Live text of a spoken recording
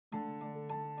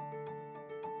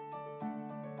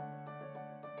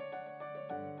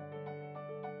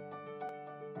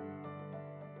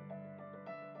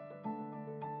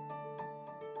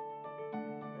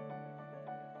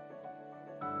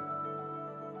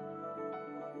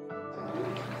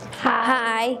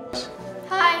Hi.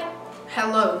 Hi.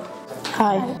 Hello.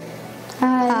 Hi.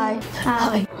 Hi.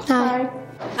 Hi. Hi.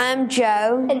 I'm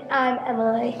Joe. And I'm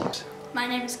Emily. My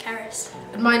name is Karis.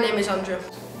 And my name is Andrew.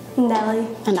 Nelly.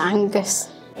 And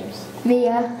Angus.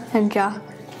 Mia. And Jack.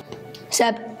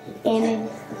 Seb. Amy.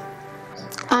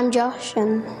 I'm Josh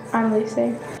and I'm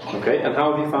Lucy. Okay, and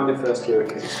how have you found your first year at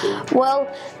Keswick School?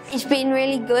 Well, it's been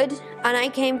really good, and I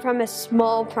came from a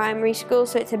small primary school,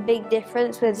 so it's a big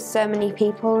difference with so many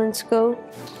people in school.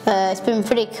 it's been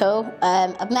pretty cool.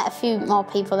 I've met a few more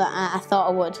people than I thought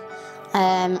I would.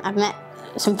 I've met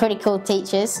some pretty cool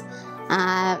teachers,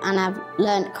 and I've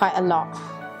learned quite a lot.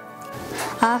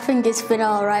 I think it's been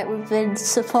alright. We've been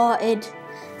supported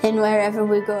in wherever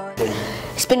we go.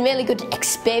 It's been a really good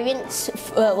experience,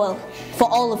 well, for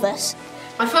all of us.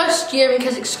 My first year in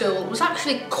Keswick School was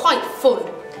actually quite fun,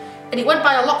 and it went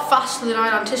by a lot faster than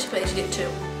I'd anticipated it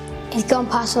to. It's gone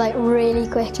past like really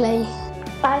quickly.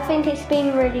 I think it's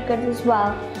been really good as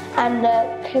well, and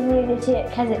the community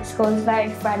at Keswick School is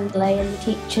very friendly and the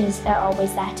teachers are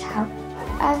always there to help.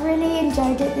 I've really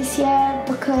enjoyed it this year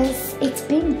because it's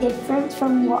been different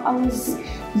from what I was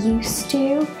used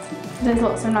to. There's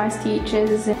lots of nice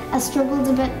teachers. I struggled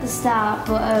a bit at the start,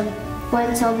 but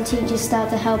once all the teachers start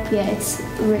to help you, it's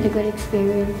a really good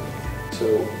experience.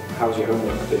 So, how's your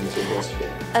homework been so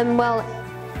far? Well,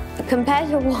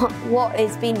 compared to what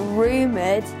is being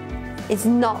rumoured, it's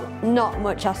not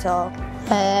much at all.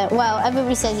 Well,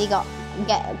 everybody says you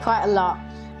get quite a lot,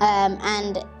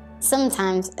 and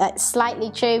sometimes it's slightly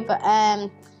true, but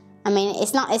I mean,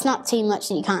 it's not too much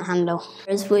that you can't handle.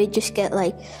 As we just get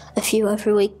like a few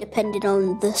every week, depending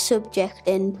on the subject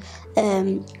and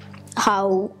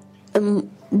how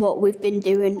what we've been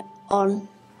doing on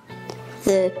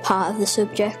the part of the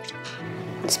subject.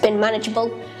 It's been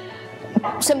manageable.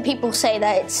 Some people say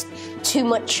that it's too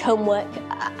much homework.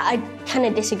 I kind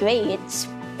of disagree. It's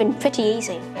been pretty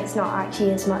easy. It's not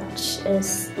actually as much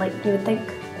as like you would think,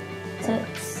 so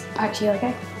it's actually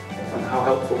okay. And how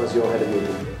helpful has your head of year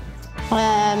been?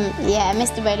 Yeah,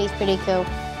 Mr. Bailey's pretty cool,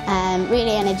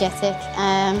 really energetic.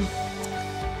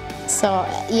 So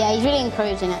yeah, he's really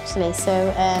encouraging actually.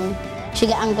 So you should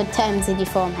get on good terms with your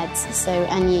form heads,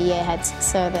 and your year heads,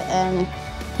 so that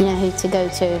you know who to go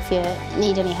to if you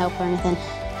need any help or anything.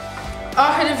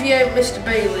 Our head of year, Mr.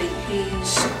 Bailey,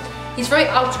 he's very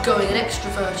outgoing and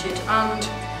extroverted, and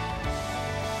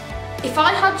if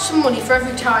I had some money for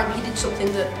every time he did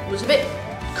something that was a bit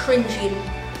cringy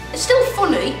and it's still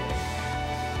funny,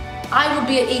 I would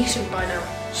be at Eton by now.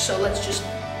 So let's just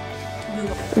move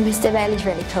on. Mr. Bailey's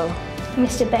really cool.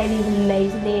 Mr. Bailey's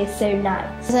amazing, he is so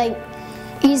nice. It's like,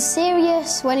 he's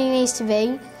serious when he needs to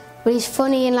be, but he's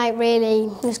funny and like really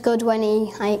as good when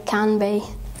he can be.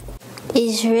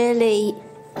 He's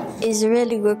a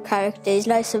really good character.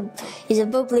 He's a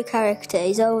bubbly character.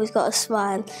 He's always got a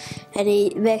smile, and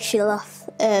he makes you laugh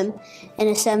in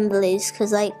assemblies.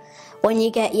 Because like when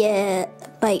you get your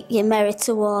merit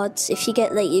awards, if you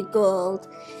get like your gold,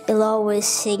 he'll always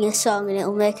sing a song and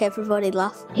it'll make everybody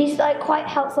laugh. He's like quite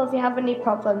helpful if you have any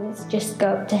problems. Just go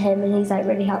up to him and he's like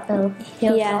really helpful.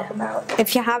 He'll help them out.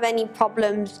 If you have any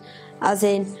problems, as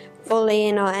in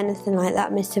bullying or anything like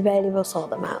that, Mr. Bailey will sort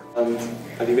them out.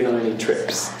 Have you been on any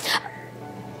trips?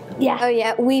 Yeah. Oh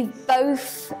yeah, we've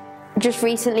both just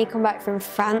recently come back from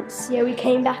France. Yeah, we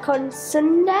came back on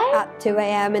Sunday at 2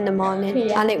 a.m. in the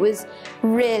morning, and it was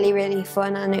really, really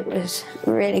fun, and it was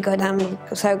really good. I'm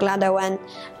so glad I went,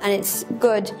 and it's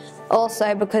good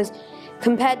also because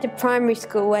compared to primary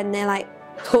school when they like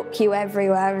took you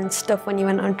everywhere and stuff when you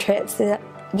went on trips, they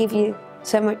give you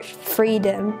so much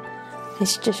freedom.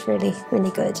 It's just really,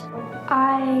 really good.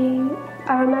 I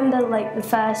remember like the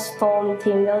first form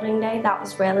team building day. That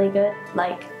was really good.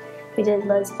 Like we did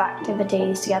loads of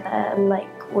activities together, and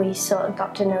like we sort of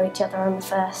got to know each other in the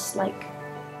first like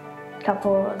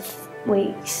couple of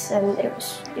weeks, and it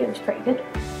was pretty good.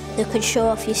 They could show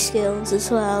off your skills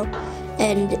as well,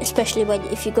 and especially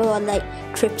if you go on like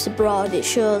trips abroad, it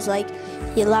shows like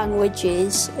your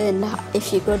languages and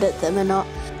if you're good at them or not.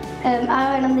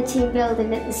 I went on the team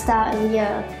building at the start of the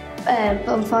year, but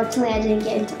unfortunately I didn't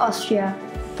get into Austria,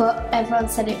 but everyone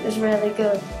said it was really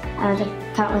good and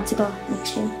I can't wait to go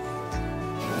next year.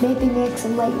 Maybe make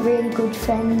some like really good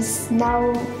friends.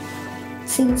 Now,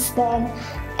 since then,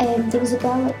 there was a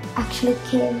girl that actually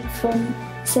came from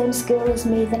the same school as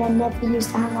me that I never used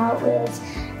to hang out with,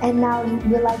 and now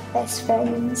we're like best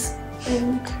friends,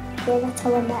 and yeah, that's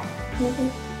how I met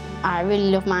maybe. I really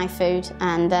love my food,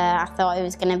 and I thought it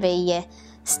was going to be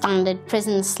standard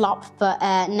prison slop, but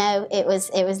no, it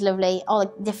was lovely. All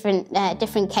different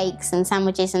cakes and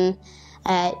sandwiches, and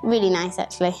really nice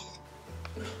actually.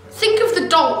 Think of the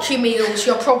Dolce meals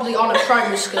you're probably on at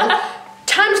primary school,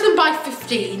 times them by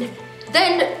 15,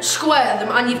 then square them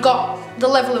and you've got the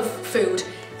level of food.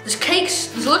 There's cakes,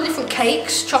 there's a lot of different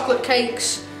cakes, chocolate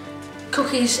cakes,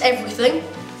 cookies, everything.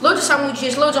 Loads of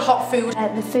sandwiches, loads of hot food.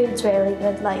 The food's really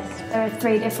good. Like, there are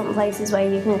 3 different places where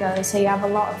you can go, so you have a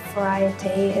lot of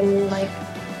variety, and like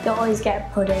you always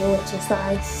get pudding, which is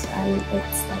nice, and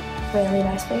it's like really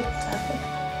nice food.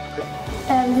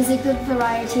 There's a good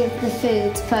variety of the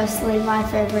foods. Personally, my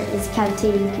favourite is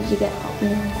canteen because you get hot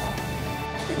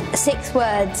meals. 6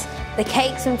 words. The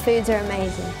cakes and foods are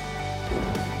amazing.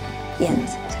 The end.